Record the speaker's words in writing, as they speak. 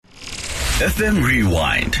FM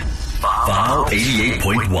Rewind. File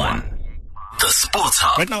 88.1. The Sports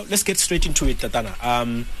Hub. Right now, let's get straight into it,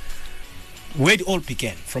 Tatana. Where it all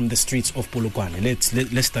began, from the streets of Polokwane.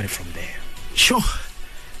 Let's start it from there. Sure.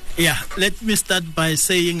 Yeah, let me start by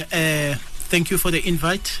saying thank you for the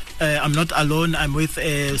invite. I'm not alone. I'm with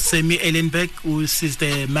Semi Ellenberg, who is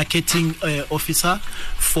the marketing officer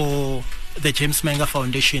for the James Mayinga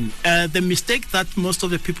Foundation. The mistake that most of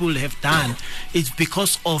the people have done is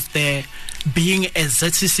because of the being a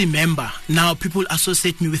ZCC member. Now people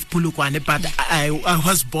associate me with Polokwane, but I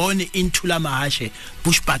was born in Thulamahashe,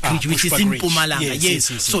 Bushbuck, which is in Mpumalanga. Yes.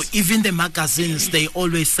 So even the magazines, they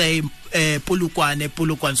always say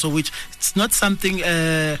Polokwane, so which it's not something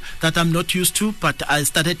that I'm not used to, but I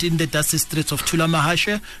started in the dusty streets of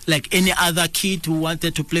Thulamahashe like any other kid who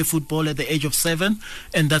wanted to play football at the age of 7,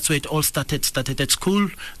 and that's where it all started at school.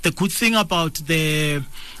 The good thing about the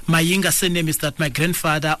Mayinga surname is that my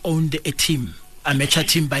grandfather owned a team, amateur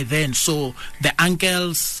team by then, so the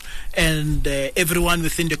uncles and everyone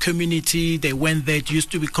within the community, they went there. It used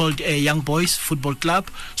to be called a Young Boys Football Club.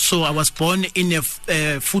 So I was born in a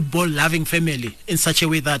football loving family in such a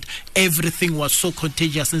way that everything was so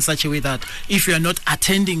contagious, in such a way that if you are not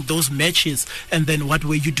attending those matches, and then what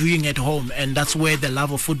were you doing at home? And that's where the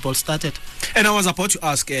love of football started. And I was about to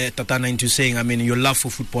ask Tatana into saying, I mean, your love for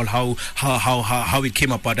football, how it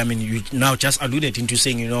came about. I mean, you now just alluded into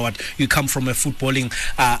saying, you know what, you come from a footballing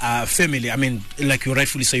family. I mean, like you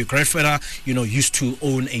rightfully say, your grandfather, used to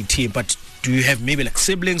own a team, but do you have maybe like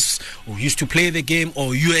siblings who used to play the game,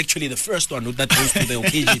 or you actually the first one that goes to the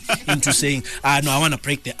occasion into saying, no, I want to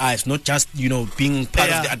break the ice, not just, being part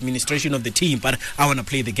of the administration of the team, but I want to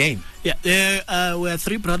play the game? Yeah, we are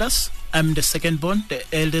 3 brothers. I'm the second born, the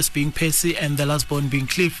eldest being Percy, and the last born being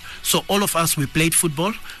Cliff. So all of us, we played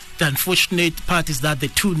football. The unfortunate part is that the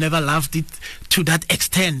 2 never loved it to that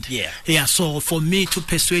extent. Yeah. So for me to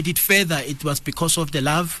persuade it further, it was because of the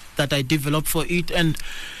love that I developed for it, and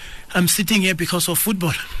I'm sitting here because of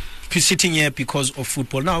football. You're sitting here because of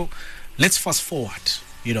football. Now, let's fast forward.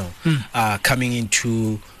 Coming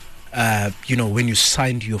into when you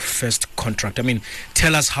signed your first contract. I mean,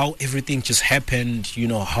 tell us how everything just happened.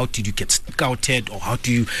 How did you get scouted, or how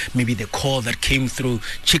do you, maybe the call that came through?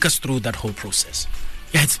 Check us through that whole process.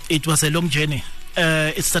 Yeah, it was a long journey.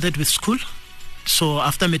 It started with school. So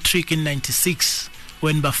after matric in 96,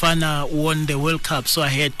 when Bafana won the World Cup, so I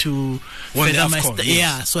had to feather my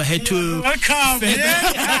so I had to welcome.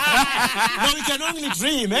 No, we can only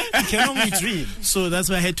dream, We can only dream. So that's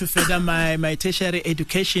why I had to feather my tertiary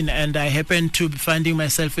education, and I happened to be finding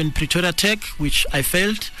myself in Pretoria Tech, which I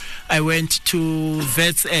failed. I went to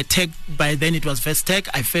Vets Tech. By then it was Vets Tech.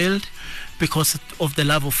 I failed because of the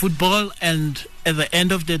love of football, and at the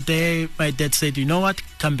end of the day, my dad said, you know what,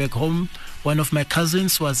 come back home. One of my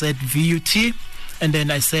cousins was at VUT, and then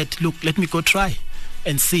I said, look, let me go try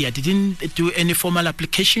and see. I didn't do any formal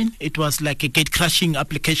application. It was like a gate-crashing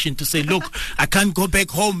application to say, look, I can't go back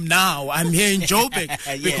home now. I'm here in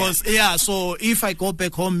Joburg. Because, so if I go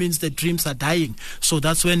back home means the dreams are dying. So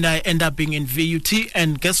that's when I end up being in VUT,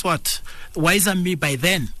 and guess what? Wiser me by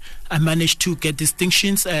then, I managed to get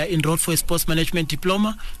distinctions, enrolled for a sports management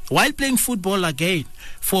diploma while playing football again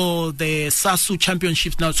for the SASU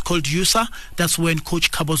championships. Now it's called USA. That's when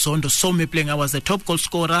Coach Kabozondo saw me playing. I was the top goal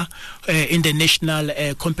scorer in the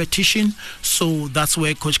national competition. So that's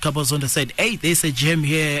where Coach Kabozondo said, hey, there's a gem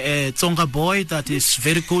here, Tsonga boy that is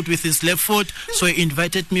very good with his left foot. So he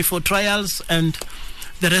invited me for trials, and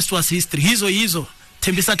the rest was history. Hizo.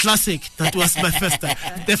 Tembisa Classic, that was my first time.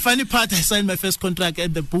 The funny part, I signed my first contract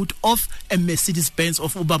at the boot of a Mercedes-Benz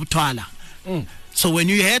of Ubabutwala. So when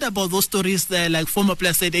you heard about those stories there, like former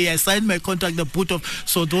players said, hey, I signed my contract the boot of,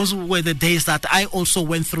 so those were the days that I also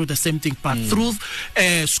went through the same thing. But through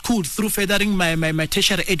school, through furthering my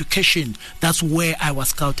tertiary education, that's where I was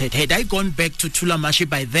scouted. Had I gone back to Thulamahashe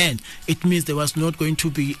by then, it means there was not going to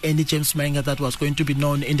be any James Mayinga that was going to be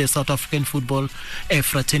known in the South African football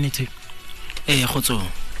fraternity. Khotso.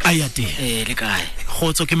 Ayate. Le kae?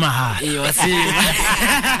 Khotso ke mahala.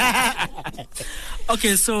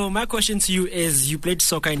 Okay, so my question to you is, you played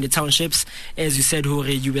soccer in the townships, as you said, Hore,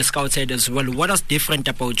 you were scouted as well. What was different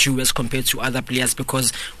about you as compared to other players?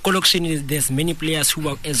 Because Kolokshini, there's many players who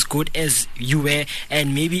are as good as you were,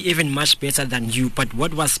 and maybe even much better than you. But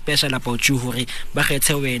what was special about you, Hore,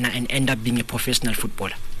 and end up being a professional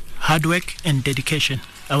footballer? Hard work and dedication.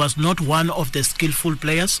 I was not one of the skillful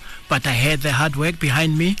players, but I had the hard work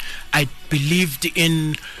behind me. I believed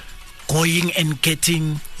in going and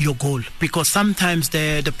getting your goal, because sometimes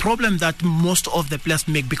the problem that most of the players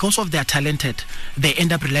make, because of they're talented, they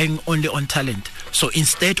end up relying only on talent. So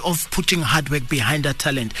instead of putting hard work behind that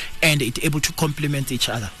talent, and it able to complement each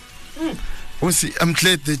other. I'm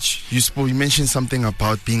glad that you mentioned something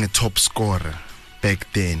about being a top scorer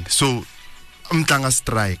back then. So Mtanga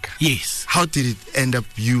strike. Yes. How did it end up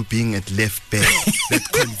you being at left back? That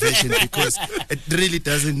conversion, because it really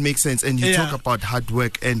doesn't make sense. And you talk about hard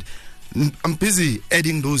work, and I'm busy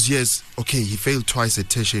adding those years. Okay, he failed twice at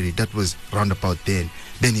tertiary. That was round about then.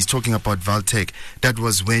 Then he's talking about Valtech. That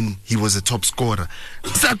was when he was a top scorer.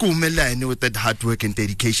 With that hard work and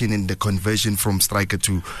dedication and the conversion from striker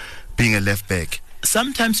to being a left back.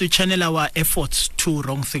 Sometimes we channel our efforts to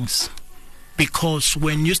wrong things. Because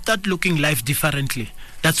when you start looking life differently,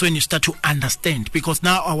 that's when you start to understand. Because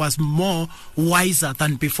now I was more wiser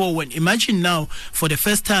than before. When imagine now, for the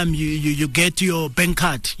first time, you get your bank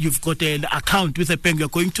card, you've got an account with a bank, you're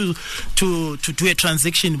going to do a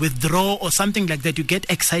transaction, withdraw or something like that. You get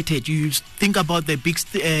excited. You think about the big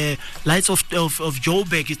lights of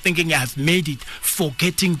Joburg. You're thinking, I've made it,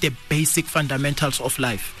 forgetting the basic fundamentals of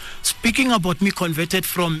life. Speaking about me converted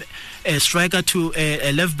from a striker to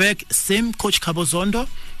a left back, same Coach Kabozondo.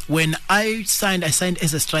 When I signed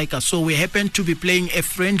as a striker. So we happened to be playing a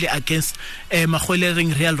friendly against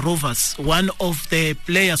Mahwelering Real Rovers. One of the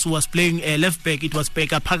players who was playing left back, it was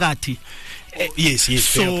Peka Pagati. Yes,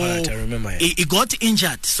 so Pagati, I remember. He got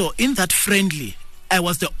injured. So in that friendly, I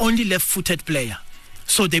was the only left-footed player.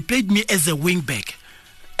 So they played me as a wing back.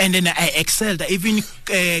 And then I excelled. I even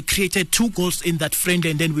created 2 goals in that friendly,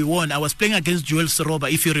 and then we won. I was playing against Joel Seroba,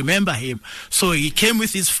 if you remember him. So he came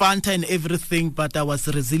with his Fanta and everything, but I was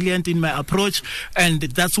resilient in my approach. And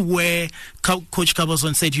that's where Coach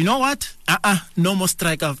Kabazon said, you know what? No more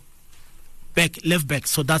striker left back.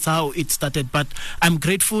 So that's how it started. But I'm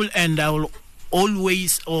grateful, and I will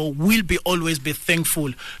always be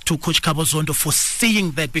thankful to Coach Kabozondo for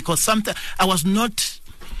seeing that, because sometimes I was not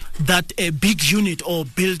that a big unit or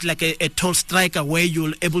build like a tall striker where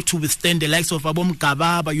you're able to withstand the likes of Abom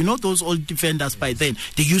Kababa, those old defenders by then.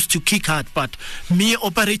 They used to kick hard, but me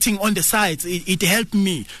operating on the sides, it helped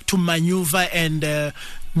me to maneuver and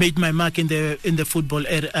made my mark in the football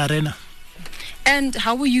arena. And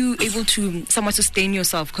how were you able to somewhat sustain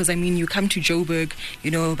yourself? Because, you come to Joburg,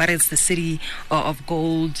 but it's the city of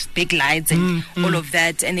gold, big lights and all of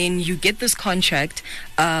that. And then you get this contract.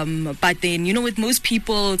 But then, with most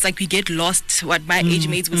people, it's like we get lost, what my age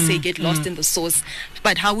mates would say, get lost in the sauce.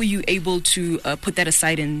 But how were you able to put that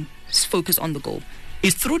aside and focus on the goal?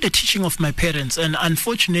 It's through the teaching of my parents. And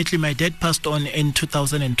unfortunately, my dad passed on in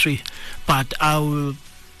 2003. But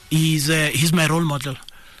he's my role model.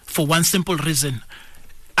 For one simple reason,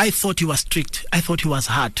 I thought he was strict. I thought he was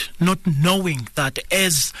hard, not knowing that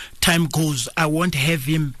as time goes, I won't have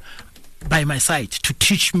him by my side to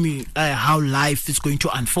teach me how life is going to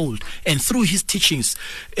unfold. And through his teachings,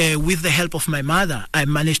 with the help of my mother, I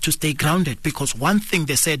managed to stay grounded, because one thing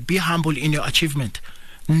they said, be humble in your achievement.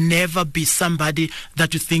 Never be somebody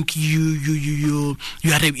that you think you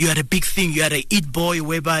are a big thing. You are a it boy,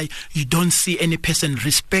 whereby you don't see any person.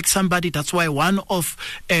 Respect somebody. That's why one of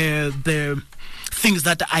the things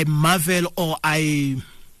that I marvel or I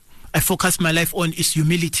focus my life on is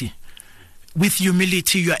humility. With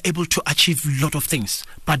humility, you are able to achieve a lot of things.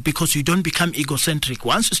 But because you don't become egocentric,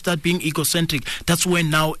 once you start being egocentric, that's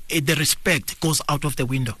when now the respect goes out of the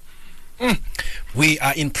window. We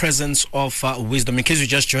are in presence of wisdom. In case you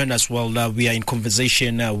just joined us, we are in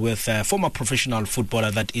conversation with former professional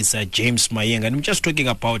footballer, that is James Mayinga, and we're just talking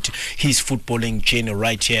about his footballing journey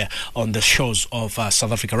right here on the shores of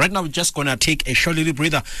South Africa. Right now, we're just going to take a short little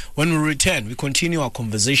breather. When we return, we continue our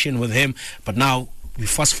conversation with him, but now we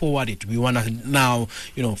fast forward it. We want to now,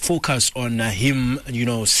 focus on him,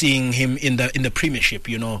 seeing him in the Premiership,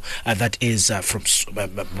 that is from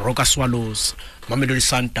Roka Swallows, Mamelodi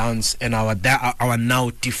Sundowns, and our now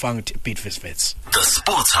defunct Bidvest Vets. The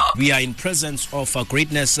Sports Hub. We are in presence of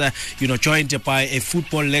greatness, joined by a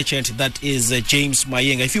football legend, that is James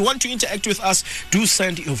Mayinga. If you want to interact with us, do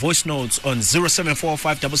send your voice notes on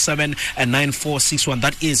 0745779461.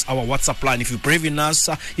 That is our WhatsApp line. If you're brave enough,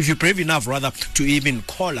 to even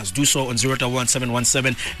call us, do so on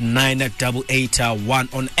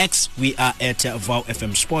 017179881. On X, we are at Vow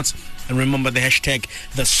FM Sports. And remember the hashtag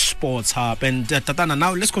The Sports Hub. And Tatana,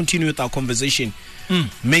 now let's continue with our conversation.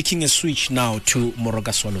 Making a switch now to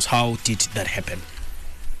Moroka Swallows. How did that happen?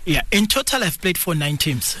 Yeah, in total I've played for 9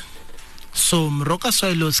 teams. So Moroka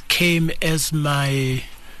Swallows came as my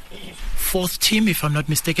 4th team, if I'm not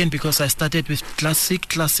mistaken, because I started with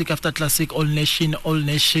Classic after Classic, All Nation,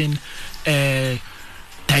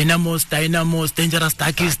 Dynamos, Dangerous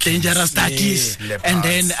Duckies. Leopards. And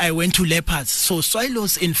then I went to Leopards. So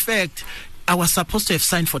Swallows, in fact, I was supposed to have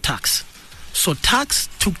signed for Tuks. So Tuks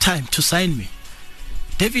took time to sign me.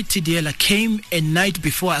 David Tidiela came a night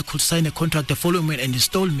before I could sign a contract the following week and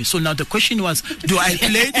installed me. So now the question was, do I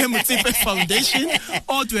play the Motsepe Foundation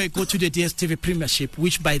or do I go to the DStv Premiership,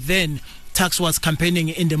 which by then Tuks was campaigning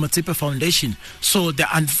in the Motsepe Foundation. So the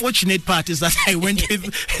unfortunate part is that I went with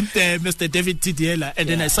Mr. David Tidiela and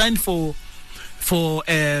then I signed for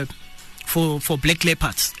Black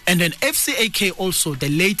Leopards. And then FCAK also, the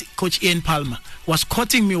late coach Ian Palmer, was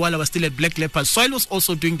courting me while I was still at Black Leopards. So I was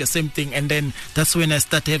also doing the same thing. And then that's when I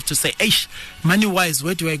started to say, hey, money-wise,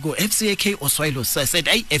 where do I go, FCAK or Swallows? So I said,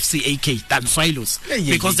 hey, FCAK than Swallows.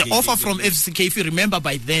 Because the offer from FCAK, if you remember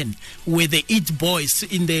by then, were the Eat Boys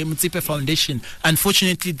in the Motsepe Foundation.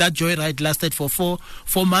 Unfortunately, that joyride lasted for four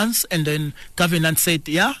months. And then Government said,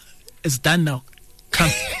 yeah, it's done now.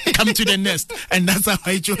 Come to the nest, and that's how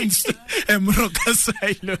I joined Moroka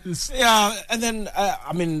Swallows. Yeah, and then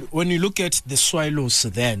I mean, when you look at the Swallows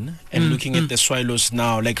then, and looking at the Swallows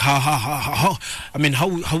now, like how I mean, how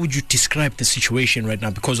would you describe the situation right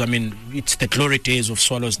now? Because I mean, it's the glory days of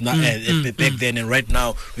Swallows now, back then, and right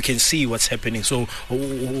now we can see what's happening. So,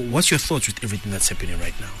 what's your thoughts with everything that's happening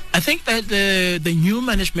right now? I think that the new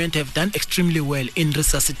management have done extremely well in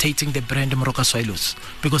resuscitating the brand Moroka Swallows,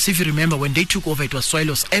 because if you remember when they took over, it was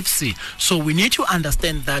Swallows FC. So we need to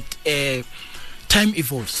understand that time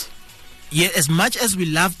evolves. Yeah, as much as we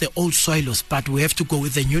love the old Swallows, but we have to go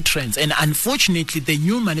with the new trends. And unfortunately, the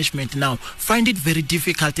new management now find it very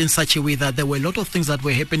difficult in such a way that there were a lot of things that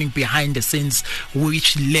were happening behind the scenes,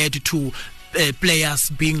 which led to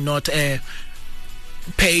players being not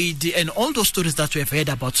paid, and all those stories that we have heard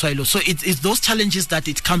about Swallows. So it's those challenges that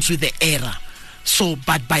it comes with the era. So,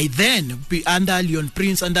 but by then, under Leon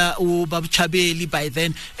Prince, under Babu Chabeli, by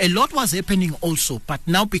then, a lot was happening also. But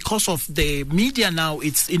now, because of the media now,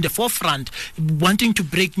 it's in the forefront, wanting to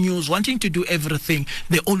break news, wanting to do everything.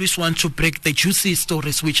 They always want to break the juicy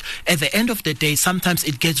stories, which at the end of the day, sometimes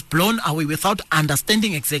it gets blown away without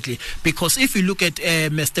understanding exactly. Because if you look at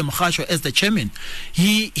Mr. Mokhacho as the chairman,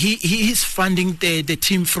 he is funding the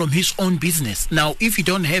team from his own business. Now, if you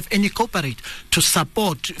don't have any corporate to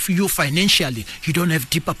support you financially, you don't have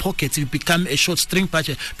deeper pockets, you become a short string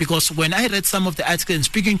budget. Because when I read some of the articles and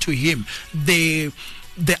speaking to him, the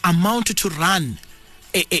amount to run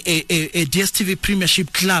a DStv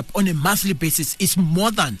Premiership club on a monthly basis is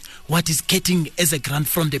more than what is getting as a grant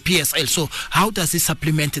from the PSL. So how does he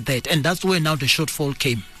supplement that? And that's where now the shortfall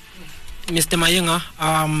came. Mr.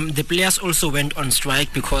 Mayinga, the players also went on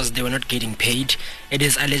strike because they were not getting paid. It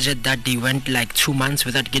is alleged that they went like 2 months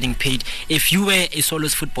without getting paid. If you were a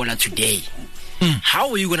Swallows footballer today, how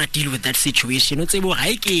are you going to deal with that situation?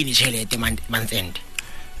 Month end.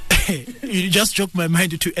 You just joke my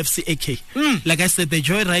mind to FCAK. Like I said, the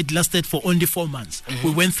joyride lasted for only 4 months. We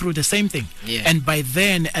went through the same thing. Yeah. And by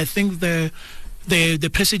then, I think the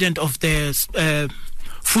president of the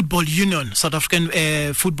Football Union, South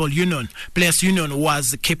African Football Union, Players Union,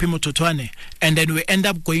 was KP Mototwane, and then we end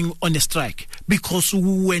up going on a strike because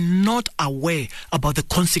we were not aware about the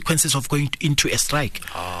consequences of going into a strike.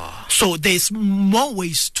 So there's more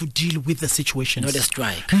ways to deal with the situation. Not a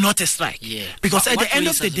strike. Not a strike. Yeah. Because at What the end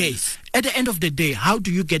will of you the day, how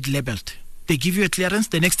do you get labeled? They give you a clearance.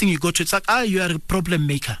 The next thing you go to, it's like, you are a problem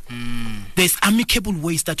maker. There's amicable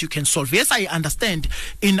ways that you can solve. Yes, I understand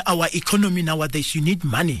in our economy nowadays, you need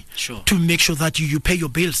money to make sure that you pay your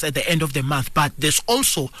bills at the end of the month. But there's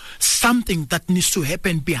also something that needs to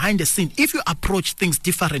happen behind the scene. If you approach things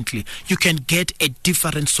differently, you can get a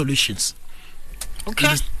different solutions. Okay.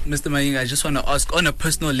 Mr. Mayinga, I just want to ask, on a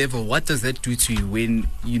personal level, what does that do to you when,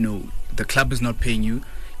 the club is not paying you?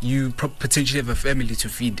 You potentially have a family to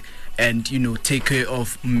feed and, take care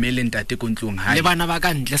of Mele Ntate Kontlong.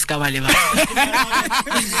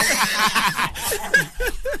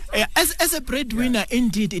 As a breadwinner,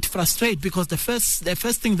 indeed, it frustrates because the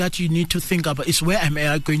first thing that you need to think about is where am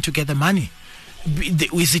I going to get the money?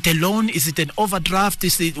 Is it a loan? Is it an overdraft?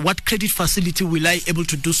 What credit facility will I able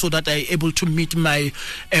to do so that I able to meet my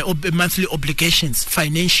monthly obligations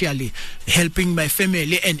financially, helping my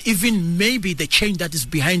family, and even maybe the change that is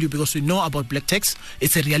behind you, because we know about black tax.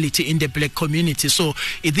 It's a reality in the black community. So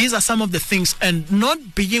these are some of the things, and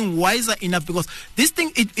not being wiser enough, because this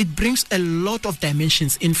thing it brings a lot of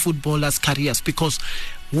dimensions in footballers' careers, because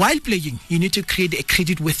while playing, you need to create a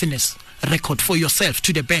creditworthiness record for yourself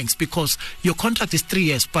to the banks, because your contract is 3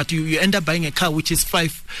 years, but you end up buying a car which is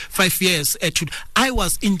five years. I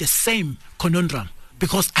was in the same conundrum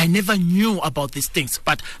because I never knew about these things.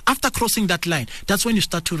 But after crossing that line, that's when you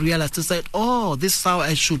start to realize, to say, oh, this is how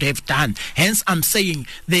I should have done. Hence, I'm saying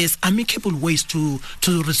there's amicable ways to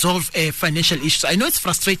resolve financial issues. I know it's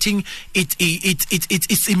frustrating.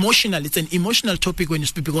 It's emotional. It's an emotional topic when you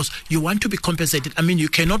speak, because you want to be compensated. I mean, you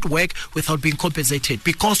cannot work without being compensated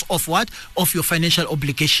because of what? Of your financial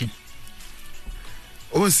obligation.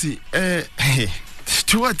 Osi,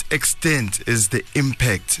 to what extent is the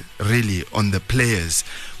impact really on the players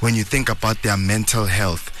when you think about their mental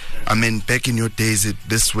health? I mean, back in your days,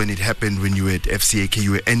 when it happened when you were at FCAK,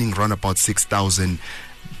 you were earning around about 6,000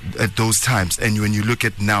 at those times. And when you look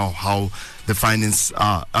at now how the finance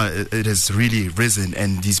it has really risen,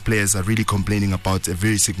 and these players are really complaining about a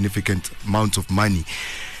very significant amount of money.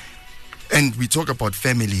 And we talk about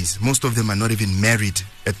families. Most of them are not even married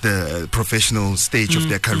at the professional stage of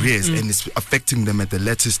their careers, and it's affecting them at the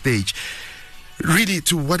latter stage. Really,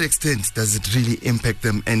 to what extent does it really impact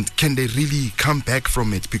them, and can they really come back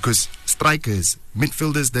from it? Because strikers,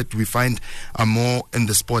 midfielders that we find are more in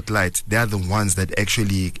the spotlight, they are the ones that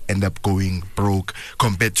actually end up going broke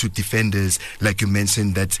compared to defenders, like you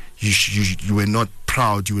mentioned, that you were not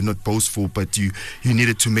proud, you were not boastful, but you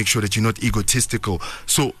needed to make sure that you're not egotistical.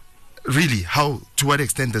 So really, to what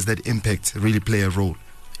extent does that impact really play a role?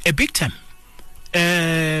 A big time.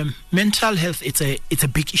 Mental health, it's a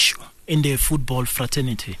big issue in the football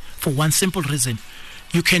fraternity, for one simple reason.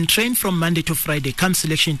 You can train from Monday to Friday. Come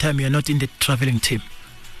selection time, you're not in the traveling team.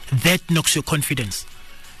 That knocks your confidence.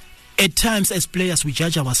 At times, as players, we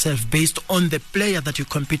judge ourselves based on the player that you're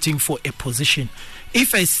competing for a position.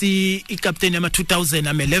 If I see a captain number 2000,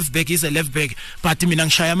 I'm a left back, he's a left back, but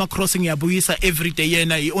Minangshayama crossing Yabuisa every day,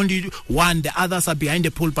 and he only won, the others are behind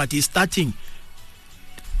the pole, but he's starting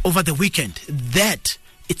over the weekend. That,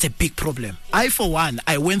 it's a big problem. I, for one,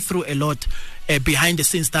 I went through a lot behind the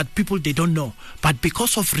scenes that people, they don't know. But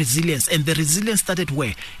because of resilience, and the resilience started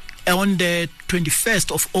where? On the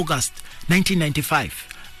 21st of August, 1995.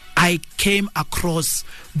 I came across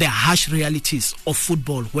the harsh realities of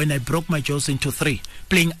football when I broke my jaws into 3,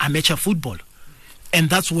 playing amateur football. And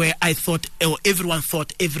that's where I thought, or everyone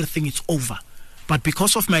thought, everything is over. But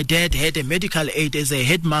because of my dad had a medical aid as a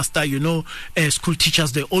headmaster, school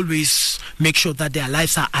teachers, they always make sure that their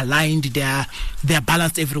lives are aligned, they're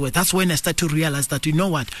balanced everywhere. That's when I started to realize that, you know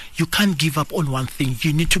what, you can't give up on one thing.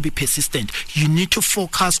 You need to be persistent. You need to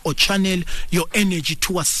focus or channel your energy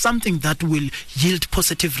towards something that will yield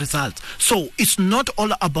positive results. So it's not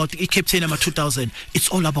all about Captain number 2000. It's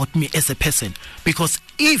all about me as a person. Because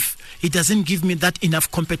if it doesn't give me that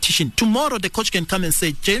enough competition, tomorrow the coach can come and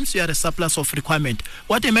say, James, you are a surplus of requirement.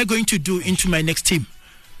 What am I going to do into my next team?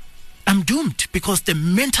 I'm doomed, because the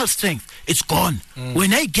mental strength is gone.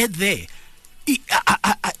 When I get there,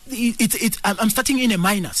 I'm starting in a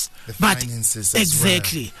minus. The finances as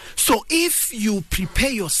exactly. Well. So if you prepare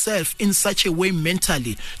yourself in such a way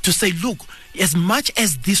mentally to say, look, as much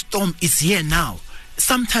as this storm is here now,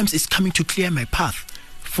 sometimes it's coming to clear my path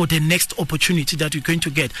for the next opportunity that you're going to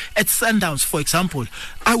get. At Sundowns, for example,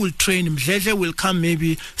 I will train. Mdledle will come,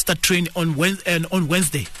 maybe start training on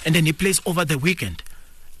Wednesday, and then he plays over the weekend.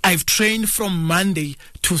 I've trained from Monday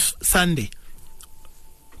to Sunday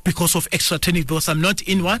because of extra training, because I'm not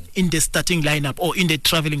in the starting lineup or in the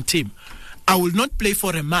traveling team. I will not play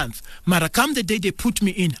for a month. Marakam, the day they put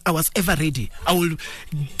me in, I was ever ready. I will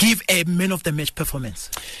give a man of the match performance.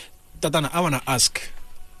 Tatana, I want to ask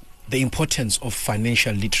the importance of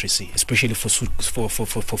financial literacy, especially for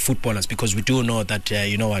footballers, because we do know that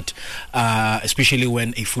especially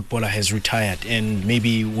when a footballer has retired and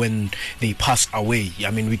maybe when they pass away.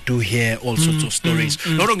 I mean, we do hear all sorts of stories,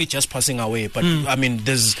 not only just passing away, but I mean,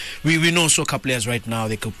 we know soccer players right now,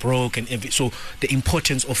 they go broke, and so the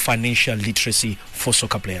importance of financial literacy for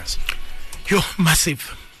soccer players.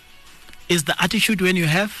 Massive. Is the attitude when you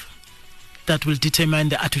have that will determine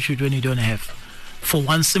the attitude when you don't have. For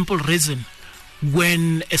one simple reason,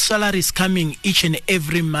 when a salary is coming each and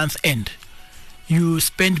every month end, you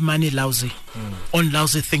spend money lousy on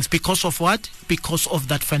lousy things. Because of what? Because of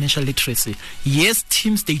that financial literacy. Yes,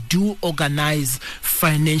 teams, they do organize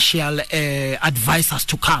financial advisors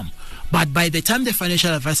to come. But by the time the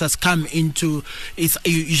financial advisors come into,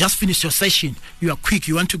 you just finish your session, you are quick,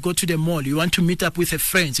 you want to go to the mall, you want to meet up with your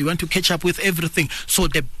friends, you want to catch up with everything. So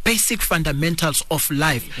the basic fundamentals of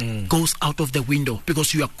life goes out of the window,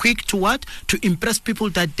 because you are quick to what? To impress people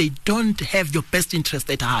that they don't have your best interest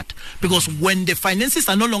at heart. Because when the finances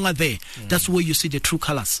are no longer there, that's where you see the true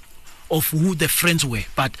colors of who the friends were.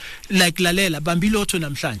 But like Lalela, Bambilo to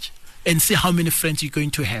Namshanj, and see how many friends you're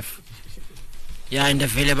going to have. Yeah, in the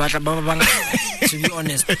valley, to be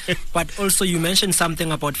honest. But also, you mentioned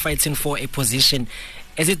something about fighting for a position.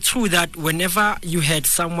 is it true that whenever you had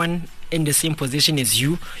someone in the same position as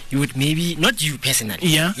you would maybe, not you personally,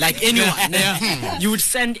 like anyone, you would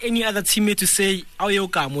send any other teammate to say,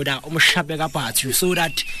 so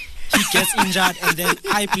that he gets injured and then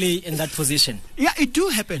I play in that position? Yeah, it do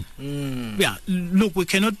happen. Yeah, look, we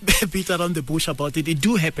cannot beat around the bush about it. It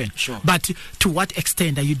do happen. Sure. But to what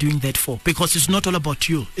extent are you doing that for? Because it's not all about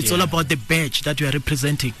you. It's all about the badge that you are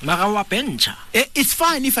representing. It's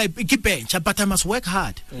fine if I keep bench, but I must work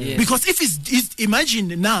hard. Yes. Because if it's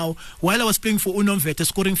imagine now, while I was playing for Unomvet,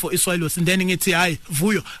 scoring for Israelos, and then it's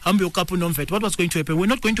Vuyo, Unomvet, what was going to happen? We're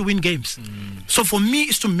not going to win games. So for me,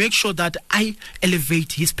 it's to make sure that I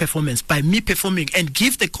elevate his performance by me performing and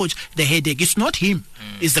give the coach the headache. It's not him,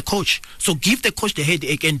 it's the coach. So give the coach the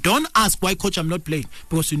headache and don't ask why, coach, I'm not playing,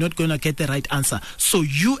 because you're not going to get the right answer. So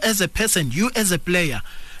you as a person, you as a player,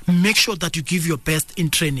 make sure that you give your best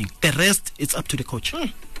in training. The rest, it's up to the coach.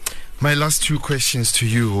 My last two questions to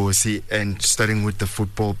you, Hosi, and starting with the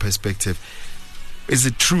football perspective. Is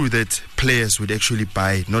it true that players would actually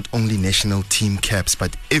buy not only national team caps,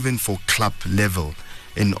 but even for club level,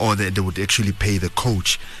 in order they would actually pay the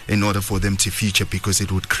coach in order for them to feature, because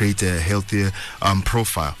it would create a healthier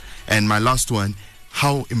profile? And my last one,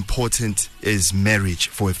 how important is marriage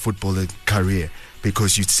for a footballer career?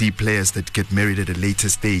 Because you see players that get married at a later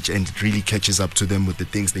stage and it really catches up to them with the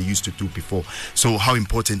things they used to do before. So how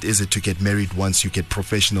important is it to get married once you get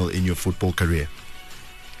professional in your football career?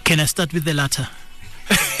 Can I start with the latter?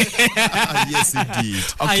 Yes, indeed.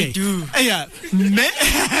 Okay. I do. Yeah.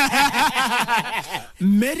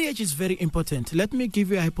 Marriage is very important. Let me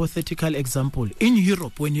give you a hypothetical example. In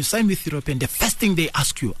Europe, when you sign with European, the first thing they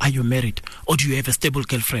ask you, are you married or do you have a stable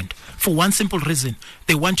girlfriend? For one simple reason,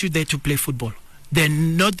 they want you there to play football. They're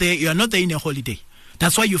not there. You are not there in a holiday.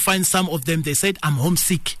 That's why you find some of them, they said, I'm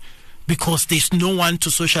homesick, because there's no one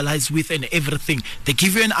to socialize with and everything. They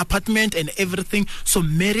give you an apartment and everything. So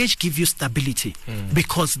marriage gives you stability,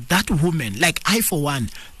 because that woman, like I for one,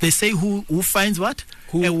 they say who finds what?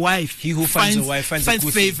 A wife. He who finds a wife finds a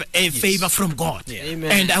good favor from God. Yeah.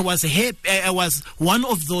 Amen. And I was one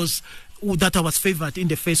of those that I was favored in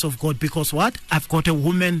the face of God, because what? I've got a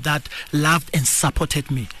woman that loved and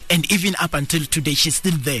supported me, and even up until today she's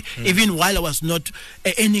still there. Even while I was not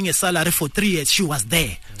earning a salary for 3 years, she was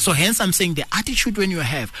there. So hence I'm saying the attitude when you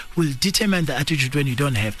have will determine the attitude when you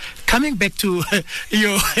don't have. Coming back to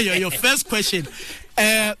your first question,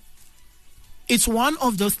 it's one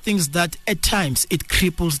of those things that at times it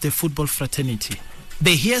cripples the football fraternity.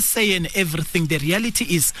 The hearsay and everything, the reality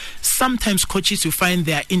is sometimes coaches, you find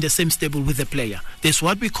they are in the same stable with the player. There's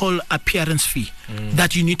what we call appearance fee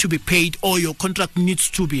that you need to be paid, or your contract needs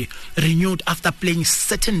to be renewed after playing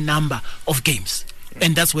certain number of games.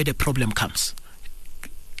 And that's where the problem comes.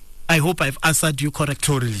 I hope I've answered you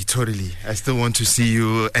correctly. Totally. I still want to see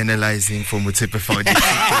you analyzing for Motsepe Foundation.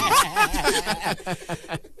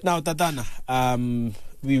 Now, Tatana,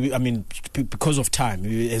 because of time,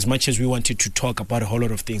 as much as we wanted to talk about a whole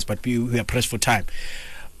lot of things, but we are pressed for time.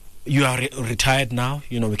 You are retired now.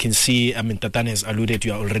 We can see, Tatana has alluded,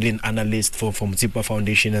 you are already an analyst for Motsepe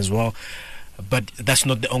Foundation as well. But that's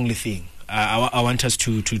not the only thing. I want us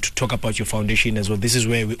to talk about your foundation as well. This is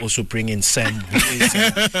where we also bring in Sam, who is,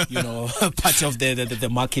 part of the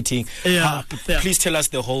marketing. Please tell us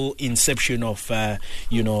the whole inception of, James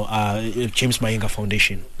Mayinga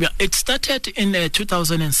Foundation. Yeah, it started in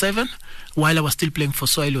 2007 while I was still playing for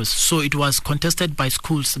Soilos. So it was contested by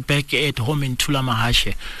schools back at home in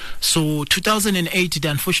Tulamahashe. So 2008, the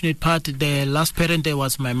unfortunate part, the last parent there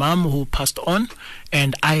was my mom, who passed on,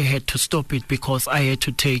 and I had to stop it because I had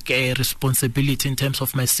to take a responsibility in terms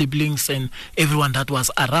of my siblings and everyone that was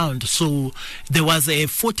around. So there was a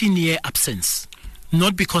 14-year absence.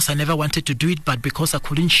 Not because I never wanted to do it, but because I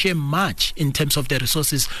couldn't share much in terms of the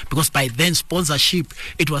resources. Because by then, sponsorship,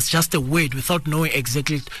 it was just a word without knowing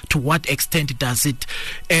exactly to what extent does it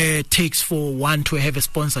takes for one to have a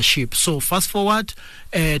sponsorship. So fast forward,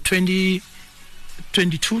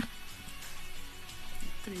 2022.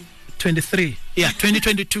 23. Yeah,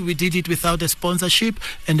 2022 we did it without a sponsorship,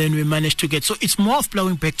 and then we managed to get. So it's more of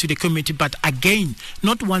plowing back to the community, but again,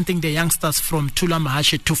 not wanting the youngsters from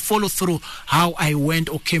Tulamahashe to follow through how I went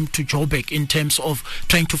or came to Joburg in terms of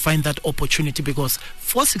trying to find that opportunity, because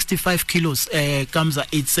 465 kilos, Kamza,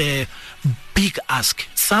 it's a big ask.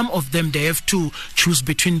 Some of them, they have to choose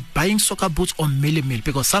between buying soccer boots or meal,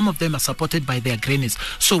 because some of them are supported by their grannies.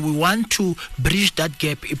 So we want to bridge that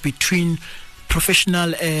gap between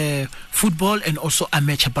professional football and also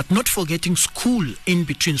amateur, but not forgetting school in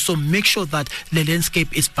between. So make sure that the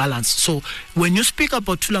landscape is balanced. So when you speak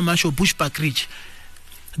about Tulamahashe or Bushbuck Ridge,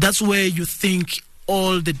 that's where you think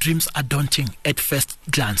all the dreams are daunting at first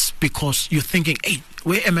glance, because you're thinking, hey,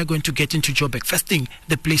 where am I going to get into Joburg? First thing,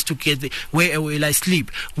 the place to get, where will I sleep?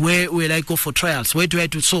 Where will I go for trials? Where do I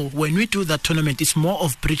do? So when we do that tournament, it's more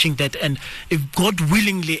of bridging that. And if God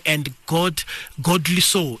willingly and godly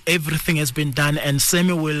so, everything has been done, and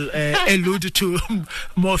Sammy will allude to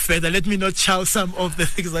more further. Let me not shout some of the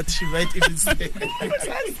things that she might even say.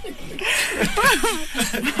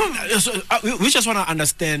 So, we just want to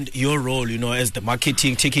understand your role, as the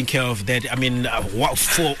marketing, taking care of that. I mean,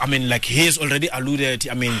 like he has already alluded,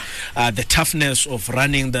 the toughness of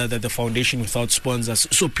running the foundation without sponsors.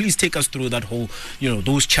 So please take us through that whole,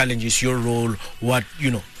 those challenges, your role,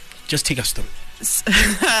 just take us through.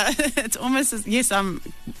 It's almost as, yes, I'm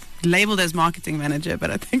labeled as marketing manager,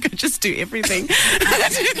 but I think I just do everything.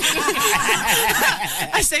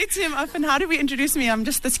 I say to him often, how do we introduce me? I'm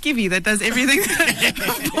just the skivvy that does everything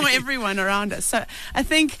for everyone around us. So I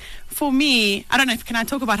think for me, I don't know, can I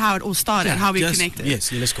talk about how it all started, how we connected?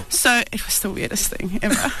 Yes, let's go. So it was the weirdest thing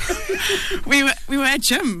ever. we were at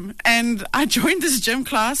gym, and I joined this gym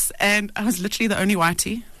class, and I was literally the only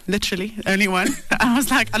whitey. Literally, only one. I was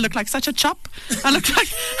like, I look like such a chop. I look like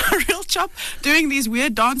a real chop doing these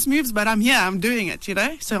weird dance moves, but I'm here, I'm doing it,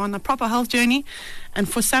 So on a proper health journey. And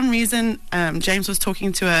for some reason, James was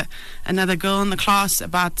talking to another girl in the class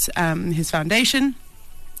about his foundation.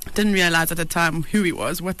 Didn't realize at the time who he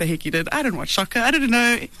was, what the heck he did. I didn't watch soccer. I didn't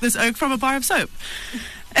know this oak from a bar of soap.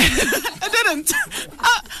 I didn't.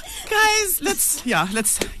 Guys, let's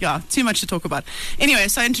too much to talk about. Anyway,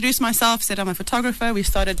 so I introduced myself, said I'm a photographer. We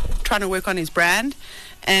started trying to work on his brand.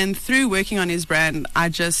 And through working on his brand, I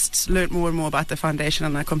just learned more and more about the foundation,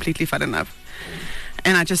 and I completely fell in love.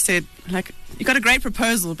 And I just said, like, you got a great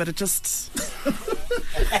proposal, but it just,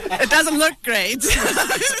 it doesn't look great.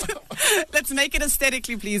 Let's make it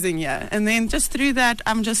aesthetically pleasing, yeah. And then just through that,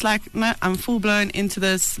 I'm just like, no, I'm full blown into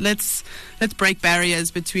this. Let's break barriers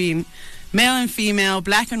between male and female,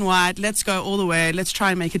 black and white. Let's go all the way. Let's try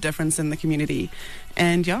and make a difference in the community.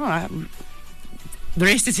 And the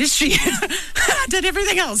rest is history. I did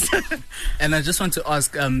everything else. And I just want to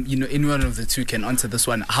ask, anyone of the two can answer this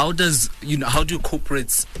one. How do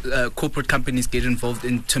corporate companies get involved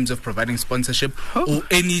in terms of providing sponsorship, or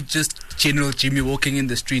any just general Jimmy walking in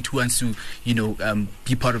the street who wants to,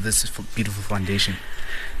 be part of this beautiful foundation?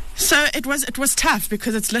 So it was tough,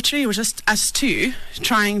 because it was just us two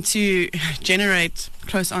trying to generate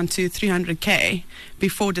close on to 300K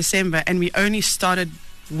before December, and we only started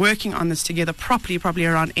working on this together properly probably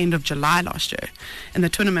around end of July last year, and the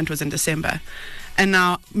tournament was in December. And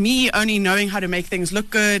now, me only knowing how to make things look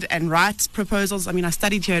good and write proposals, I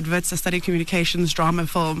studied here at Wits, I studied communications, drama,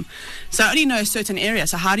 film, so I only know a certain area.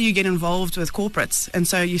 So how do you get involved with corporates? And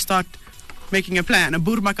so you start making a plan, a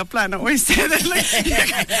boermaka plan. I always say that,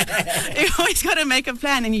 you always got to make a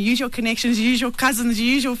plan, and you use your connections, you use your cousins, you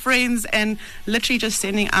use your friends, and literally just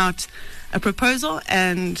sending out a proposal,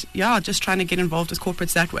 and just trying to get involved with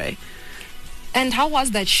corporates that way. And how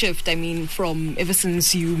was that shift? From ever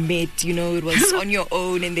since you met, it was on your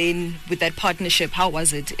own, and then with that partnership, how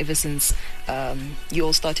was it ever since you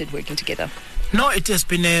all started working together? No, it has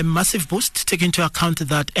been a massive boost, taking into account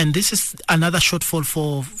that, and this is another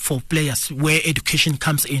shortfall for players where education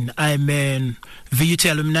comes in. I'm a VUT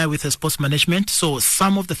alumni with a sports management, so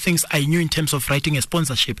some of the things I knew in terms of writing a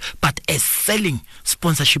sponsorship, but a selling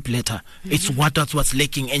sponsorship letter, it's what that was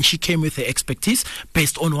lacking. And she came with her expertise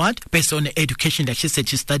based on what? Based on education. Like she said,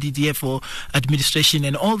 she studied here for administration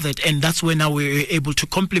and all that, and that's when now we were able to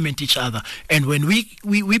complement each other. And when we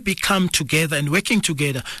become together and working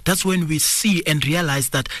together, that's when we see and realize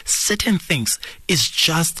that certain things is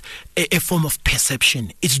just a form of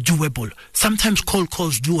perception. It's doable. Sometimes cold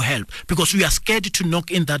calls do help, because we are scared to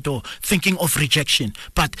knock in that door thinking of rejection.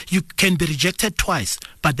 But you can be rejected twice,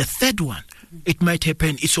 but the third one, it might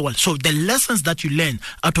happen. It's all. So the lessons that you learn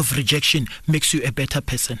out of rejection makes you a better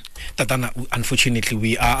person. Tatana, unfortunately,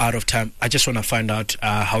 we are out of time. I just want to find out,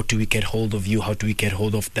 how do we get hold of you? How do we get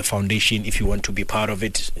hold of the foundation if you want to be part of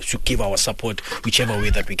it, to give our support whichever way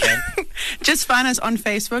that we can? Just find us on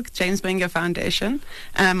Facebook, James Mayinga Foundation.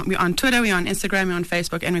 We're on Twitter, we're on Instagram, we're on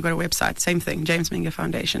Facebook, and we've got a website. Same thing,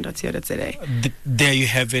 jamesmayingafoundation.co.za. There you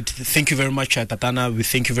have it. Thank you very much, Tatana. We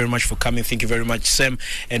thank you very much for coming. Thank you very much, Sam.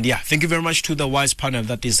 And thank you very much to the wise panel,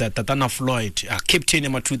 that is Tatana Floyd, Captain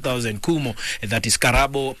Emma 2000 Kumo, that is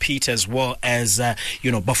Karabo Pete, as well as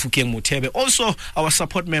Bafuke Mutebe, also our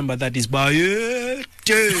support member, that is Baye.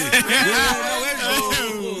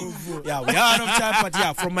 We are out of time,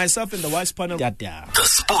 but from myself and the wise panel, The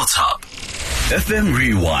Sports Hub FM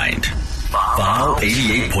Rewind, File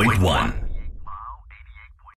 88.1.